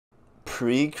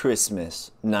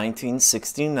Pre-Christmas,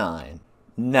 1969.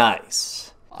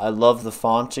 Nice. I love the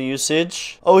font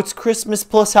usage. Oh, it's Christmas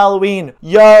plus Halloween.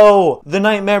 Yo, The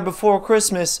Nightmare Before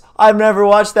Christmas. I've never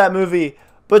watched that movie,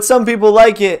 but some people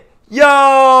like it.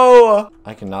 Yo!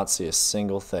 I cannot see a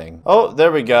single thing. Oh,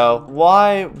 there we go.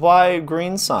 Why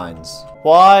green signs?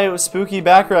 Why spooky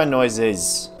background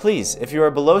noises? Please, if you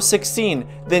are below 16,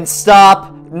 then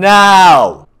stop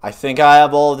now. I think I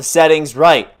have all the settings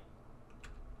right.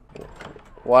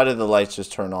 Why did the lights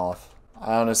just turn off?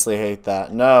 I honestly hate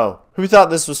that. No. Who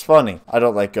thought this was funny? I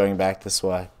don't like going back this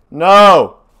way.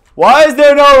 No! Why is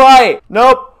there no light?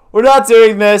 Nope. We're not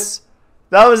doing this.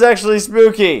 That was actually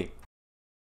spooky.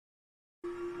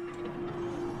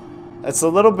 It's a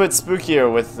little bit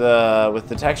spookier with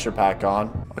the texture pack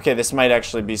on. Okay, this might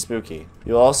actually be spooky.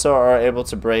 You also are able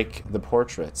to break the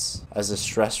portraits as a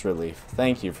stress relief.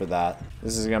 Thank you for that.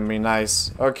 This is gonna be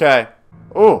nice. Okay.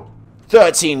 Ooh.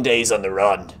 13 days on the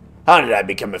run. How did I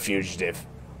become a fugitive?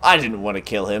 I didn't want to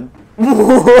kill him.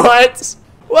 What?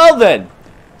 Well then.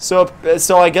 So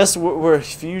I guess we're a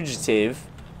fugitive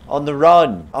on the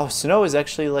run. Oh, snow is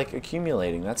actually like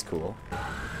accumulating. That's cool.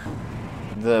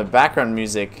 The background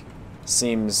music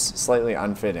seems slightly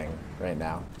unfitting right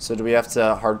now. So do we have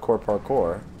to hardcore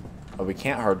parkour? Oh, we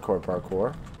can't hardcore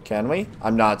parkour. Can we? I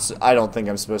don't think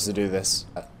I'm supposed to do this.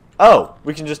 Oh,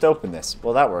 we can just open this.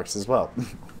 Well, that works as well.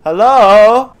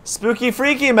 Hello? Spooky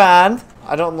freaky man.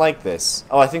 I don't like this.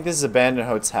 Oh, I think this is abandoned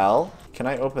hotel. Can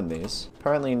I open these?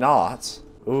 Apparently not.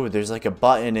 Ooh, there's like a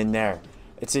button in there.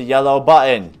 It's a yellow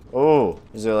button. Ooh,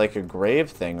 is there like a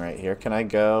grave thing right here? Can I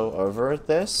go over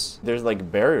this? There's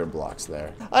like barrier blocks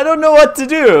there. I don't know what to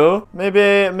do.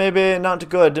 Maybe not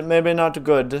good. Maybe not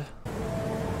good.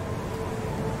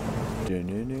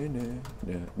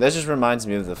 That just reminds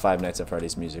me of the Five Nights at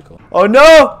Freddy's musical. Oh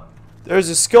no! There's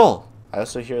a skull. I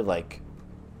also hear like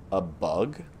a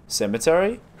bug.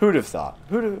 Cemetery? Who'd have thought?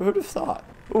 Who'd have thought?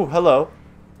 Ooh, hello.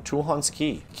 Tool Hunt's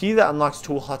key. Key that unlocks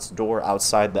Tool Hunt's door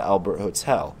outside the Albert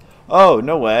Hotel. Oh,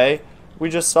 no way. We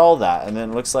just saw that, and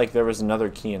then it looks like there was another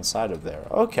key inside of there.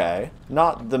 Okay.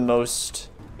 Not the most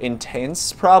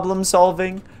intense problem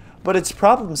solving, but it's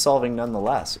problem solving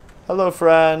nonetheless. Hello,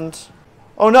 friend.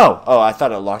 Oh, no. Oh, I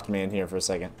thought it locked me in here for a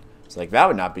second. It's like, that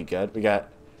would not be good. We got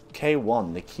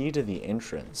K1, the key to the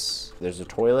entrance. There's a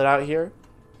toilet out here.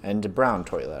 And a brown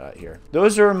toilet out here.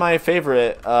 Those are my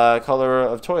favorite color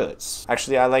of toilets.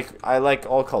 Actually, I like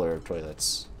all color of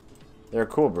toilets. They're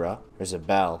cool, bro. There's a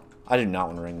bell. I do not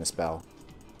want to ring this bell.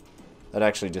 That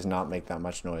actually does not make that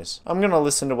much noise. I'm gonna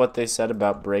listen to what they said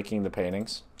about breaking the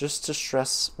paintings, just to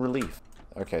stress relief.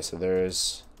 Okay, so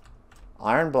there's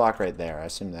iron block right there. I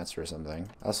assume that's for something.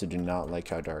 I also do not like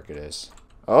how dark it is.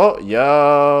 Oh,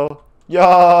 yo,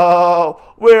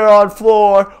 we're on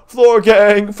floor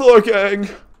gang.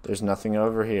 There's nothing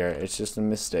over here. It's just a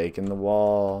mistake in the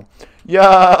wall.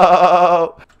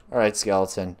 Yo! Alright,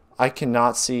 skeleton. I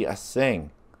cannot see a thing.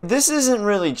 This isn't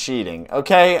really cheating,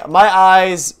 okay? My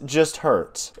eyes just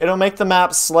hurt. It'll make the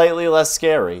map slightly less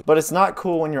scary, but it's not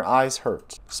cool when your eyes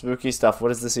hurt. Spooky stuff. What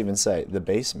does this even say? The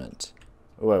basement.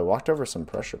 Oh, I walked over some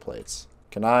pressure plates.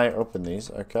 Can I open these?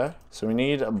 Okay. So we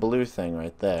need a blue thing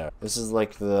right there. This is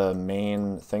like the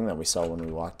main thing that we saw when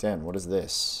we walked in. What is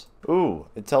this? Ooh,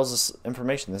 it tells us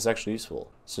information. This is actually useful.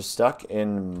 So stuck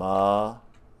in ma.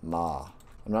 I'm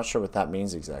not sure what that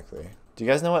means exactly. Do you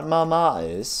guys know what ma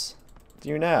is? Do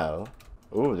you know?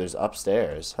 Ooh, there's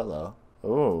upstairs. Hello.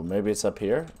 Ooh, maybe it's up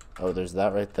here? Oh, there's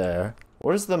that right there.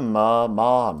 What does the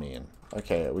ma mean?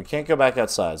 Okay, we can't go back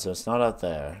outside, so it's not out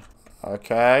there.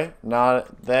 Okay,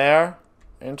 not there.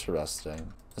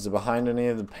 Interesting. Is it behind any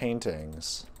of the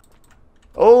paintings?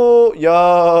 Oh,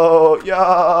 yo!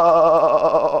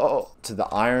 To the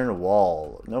iron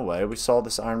wall. No way, we saw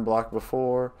this iron block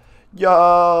before.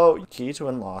 Yo! Key to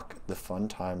unlock the Fun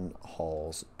Time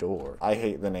Hall's door. I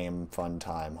hate the name Fun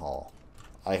Time Hall.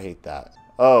 I hate that.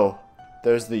 Oh,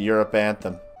 there's the Europe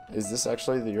anthem. Is this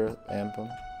actually the Europe anthem?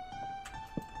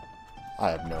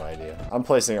 I have no idea. I'm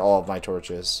placing all of my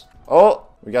torches. Oh,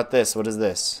 we got this. What is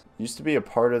this? Used to be a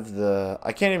part of the...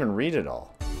 I can't even read it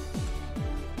all.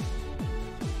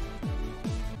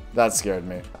 That scared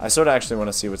me. I sort of actually want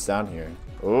to see what's down here.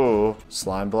 Ooh,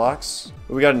 slime blocks.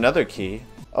 Ooh, we got another key.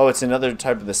 Oh, it's another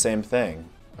type of the same thing.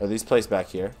 Are these placed back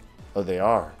here? Oh, they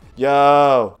are.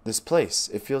 Yo! This place,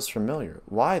 it feels familiar.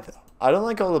 Why, though? I don't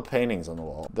like all the paintings on the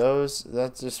wall.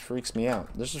 That just freaks me out.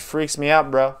 This just freaks me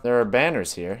out, bro. There are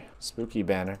banners here. Spooky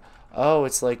banner. Oh,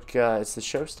 it's like, it's the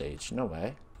show stage. No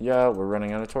way. Yo, we're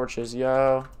running out of torches.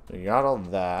 Yo. We got all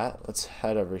that. Let's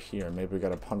head over here. Maybe we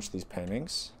gotta punch these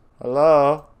paintings.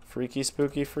 Hello? Freaky,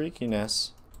 spooky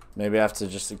freakiness. Maybe I have to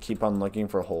just keep on looking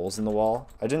for holes in the wall.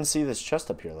 I didn't see this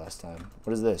chest up here last time.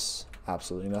 What is this?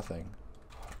 Absolutely nothing.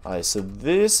 Alright, so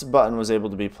this button was able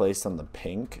to be placed on the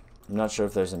pink. I'm not sure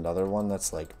if there's another one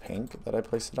that's like pink that I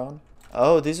placed it on.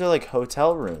 Oh, these are like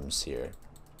hotel rooms here.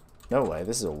 No way,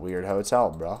 this is a weird hotel,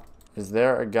 bro. Is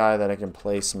there a guy that I can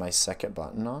place my second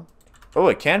button on? Oh,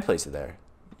 I can place it there.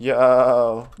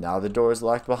 Yo! Now the door is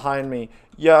locked behind me.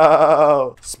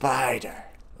 Yo! Spider!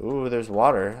 Ooh, there's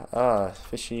water.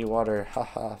 Fishy water.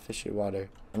 Haha, fishy water.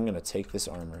 I'm gonna take this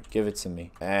armor. Give it to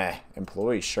me.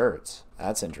 Employee shirts.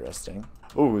 That's interesting.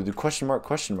 Ooh, the question mark,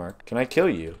 question mark. Can I kill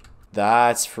you?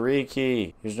 That's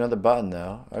freaky. Here's another button,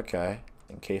 though. Okay.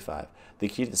 And K5. The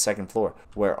key to the second floor,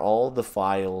 where all the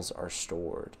files are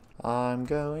stored. I'm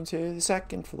going to the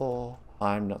second floor.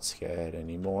 I'm not scared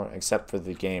anymore, except for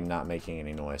the game not making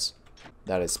any noise.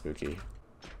 That is spooky.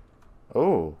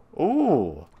 Oh,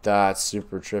 ooh, that's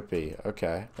super trippy.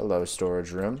 Okay, hello,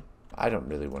 storage room. I don't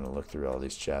really want to look through all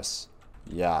these chests.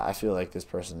 Yeah, I feel like this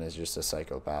person is just a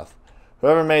psychopath.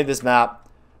 Whoever made this map,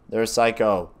 they're a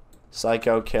psycho.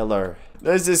 Psycho killer.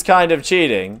 This is kind of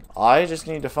cheating. I just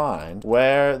need to find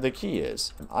where the key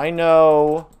is. I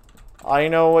know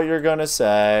what you're gonna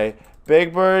say.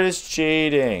 Big Bird is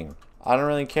cheating. I don't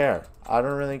really care. I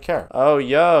don't really care. Oh,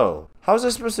 yo. How was I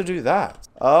supposed to do that?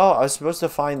 Oh, I was supposed to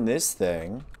find this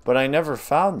thing, but I never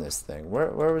found this thing. Where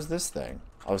was this thing?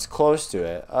 I was close to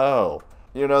it. Oh.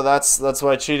 You know, that's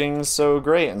why cheating's so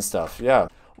great and stuff. Yeah.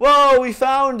 Whoa, we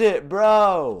found it,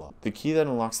 bro! The key that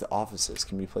unlocks the offices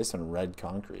can be placed on red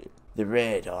concrete. The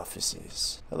red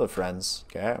offices. Hello, friends.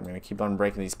 Okay, I'm gonna keep on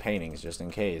breaking these paintings just in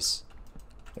case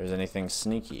there's anything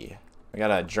sneaky. I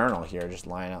got a journal here just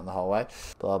lying out in the hallway.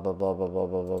 Blah, blah, blah, blah, blah,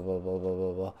 blah, blah, blah, blah, blah,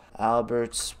 blah, blah.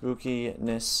 Albert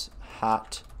Spookiness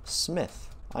Hat Smith.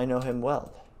 I know him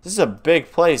well. This is a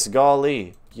big place,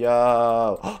 golly.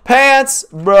 Yo. Pants,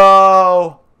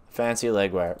 bro! Fancy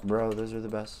legwear. Bro, those are the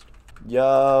best.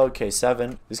 Yo, okay,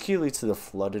 7. This key leads to the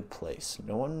flooded place.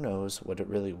 No one knows what it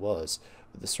really was,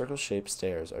 but the circle-shaped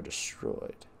stairs are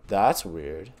destroyed. That's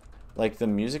weird. Like, the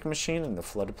music machine and the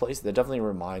flooded place, that definitely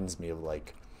reminds me of,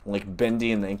 like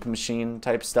Bendy and the Ink Machine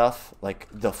type stuff. Like,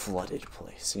 the flooded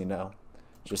place, you know?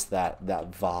 Just that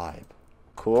vibe.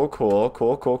 Cool, cool,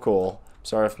 cool, cool, cool.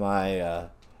 Sorry if my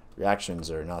reactions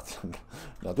are not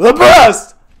the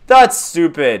best! That's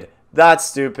stupid! That's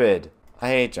stupid. I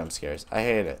hate jump scares. I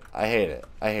hate it. I hate it.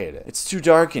 I hate it. It's too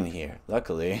dark in here.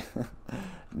 Luckily.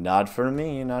 Not for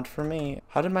me. Not for me.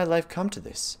 How did my life come to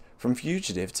this? From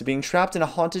fugitive to being trapped in a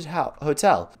haunted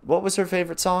hotel. What was her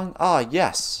favorite song? Ah,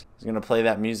 yes. I was going to play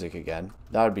that music again.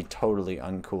 That would be totally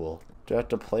uncool. Do I have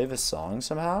to play this song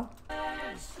somehow?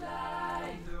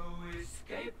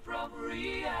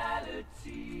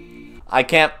 I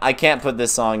can't put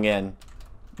this song in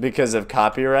because of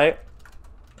copyright.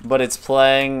 But it's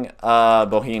playing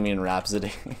Bohemian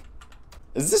Rhapsody.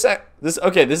 Is this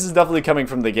okay, this is definitely coming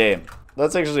from the game.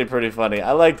 That's actually pretty funny.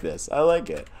 I like this. I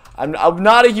like it. I'm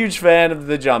not a huge fan of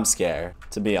the jump scare,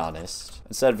 to be honest.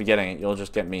 Instead of getting it, you'll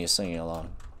just get me singing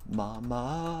along.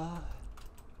 Mama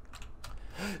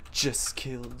just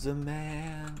killed a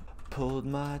man, pulled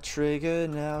my trigger,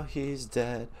 now he's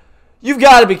dead. You've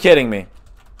got to be kidding me.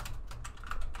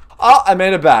 Oh, I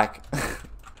made it back.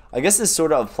 I guess this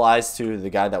sort of applies to the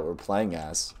guy that we're playing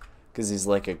as, because he's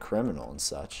like a criminal and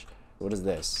such. What is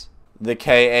this? The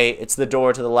K8. It's the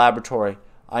door to the laboratory.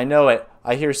 I know it.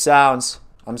 I hear sounds.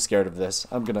 I'm scared of this.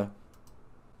 I'm gonna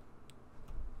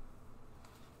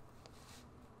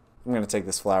take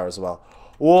this flower as well.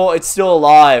 Whoa, it's still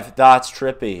alive. That's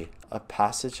trippy. A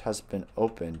passage has been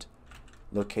opened.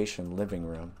 Location, living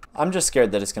room. I'm just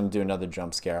scared that it's gonna do another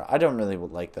jump scare. I don't really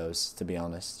like those, to be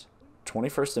honest.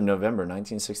 21st of November,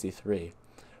 1963.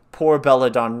 Poor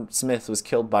Belladonna Smith was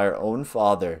killed by her own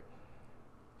father.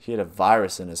 He had a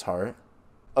virus in his heart.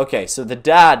 Okay, so the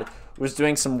dad was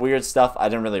doing some weird stuff. I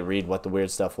didn't really read what the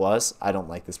weird stuff was. I don't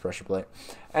like this pressure plate.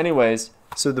 Anyways,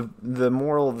 so the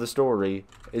moral of the story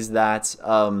is that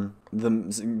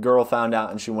the girl found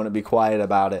out and she wouldn't be quiet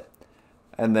about it.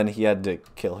 And then he had to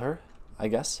kill her, I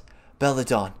guess.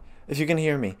 Belladonna, if you can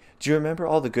hear me, do you remember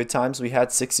all the good times we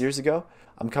had 6 years ago?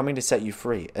 I'm coming to set you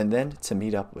free, and then to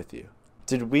meet up with you.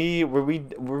 Were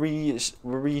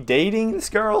we dating this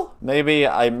girl? Maybe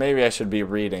I should be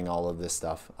reading all of this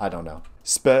stuff. I don't know.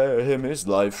 Spare him his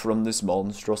life from this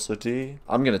monstrosity.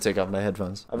 I'm gonna take off my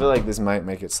headphones. I feel like this might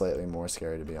make it slightly more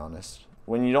scary, to be honest.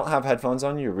 When you don't have headphones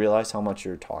on, you realize how much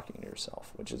you're talking to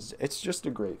yourself, it's just a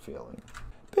great feeling.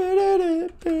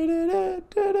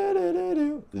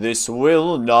 This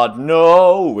will not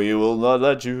know. We will not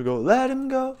let you go. Let him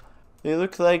go. They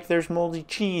look like there's moldy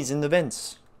cheese in the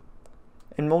vents.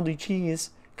 And moldy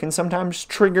cheese can sometimes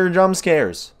trigger jump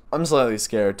scares. I'm slightly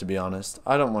scared, to be honest.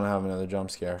 I don't want to have another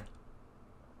jump scare.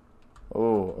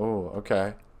 Oh,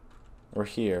 okay. We're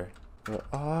here. Where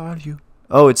are you?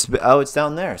 Oh, it's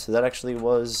down there. So that actually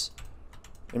was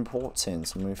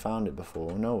important, and we found it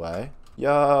before. No way.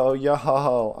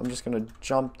 Yo, I'm just gonna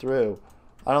jump through.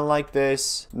 I don't like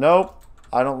this. Nope.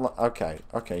 I don't. Okay.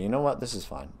 You know what? This is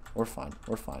fine. We're fine.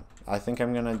 I think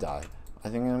I'm gonna die.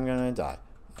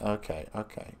 Okay.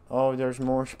 Oh, there's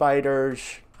more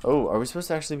spiders. Oh, are we supposed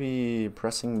to actually be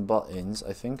pressing buttons?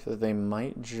 I think that they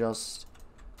might just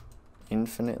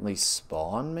infinitely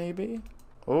spawn, maybe?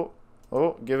 Oh,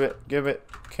 give it.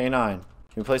 K9. Can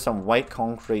we place on white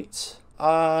concrete?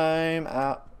 I'm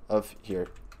out of here.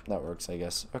 That works, I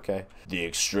guess. Okay. The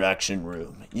extraction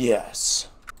room. Yes.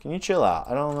 Can you chill out?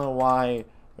 I don't know why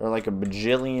there are like a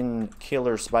bajillion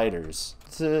killer spiders.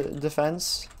 It's a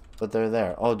defense, but they're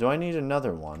there. Oh, do I need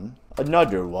another one? I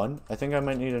think I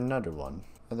might need another one.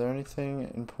 Are there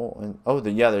anything important? Oh,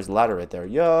 yeah, there's a ladder right there.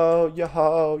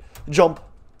 Yo, jump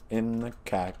in the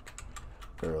cack.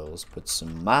 Girls, put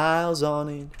some miles on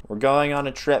it. We're going on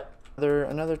a trip.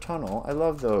 Another tunnel. I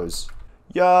love those.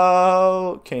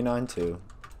 Yo, K9 too.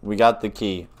 We got the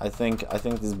key. I think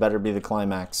this better be the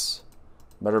climax.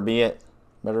 Better be it.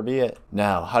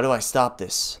 Now, how do I stop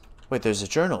this? Wait, there's a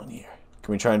journal in here.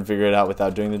 Can we try and figure it out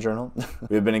without doing the journal?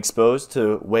 We've been exposed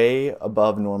to way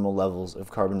above normal levels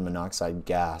of carbon monoxide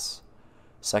gas.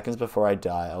 Seconds before I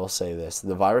die, I will say this.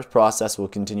 The virus process will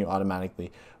continue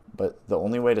automatically, but the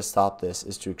only way to stop this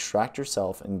is to extract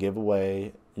yourself and give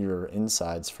away your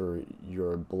insides for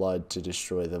your blood to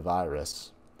destroy the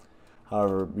virus.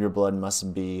 However, your blood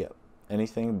must be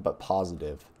anything but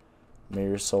positive. May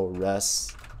your soul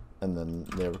rest, and then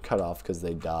they were cut off because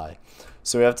they die.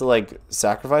 So we have to, like,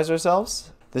 sacrifice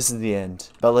ourselves? This is the end.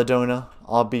 Belladonna,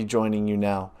 I'll be joining you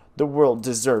now. The world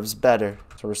deserves better.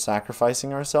 So we're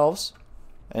sacrificing ourselves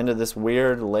into this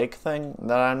weird lake thing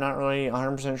that I'm not really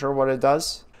 100% sure what it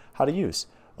does. How to use.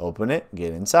 Open it,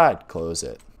 get inside, close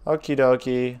it. Okie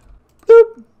dokie.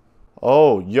 Boop.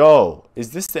 Oh, yo.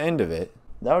 Is this the end of it?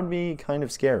 That would be kind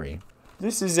of scary.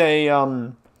 This is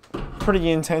a,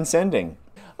 pretty intense ending.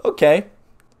 Okay.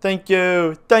 Thank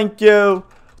you.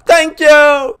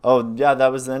 Oh, yeah,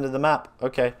 that was the end of the map.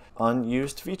 Okay.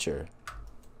 Unused feature.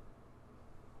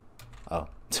 Oh.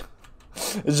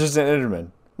 It's just an Enderman.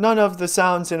 None of the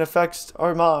sounds and effects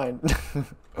are mine.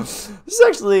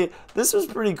 This was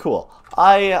pretty cool.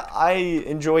 I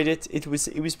enjoyed it. It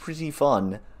was pretty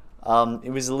fun.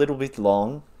 It was a little bit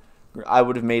long. I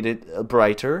would have made it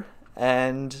brighter,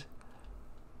 and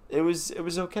it was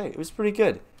okay. It was pretty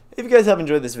good. If you guys have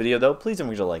enjoyed this video, though, please don't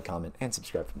forget to like, comment, and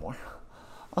subscribe for more.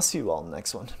 I'll see you all in the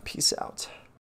next one. Peace out.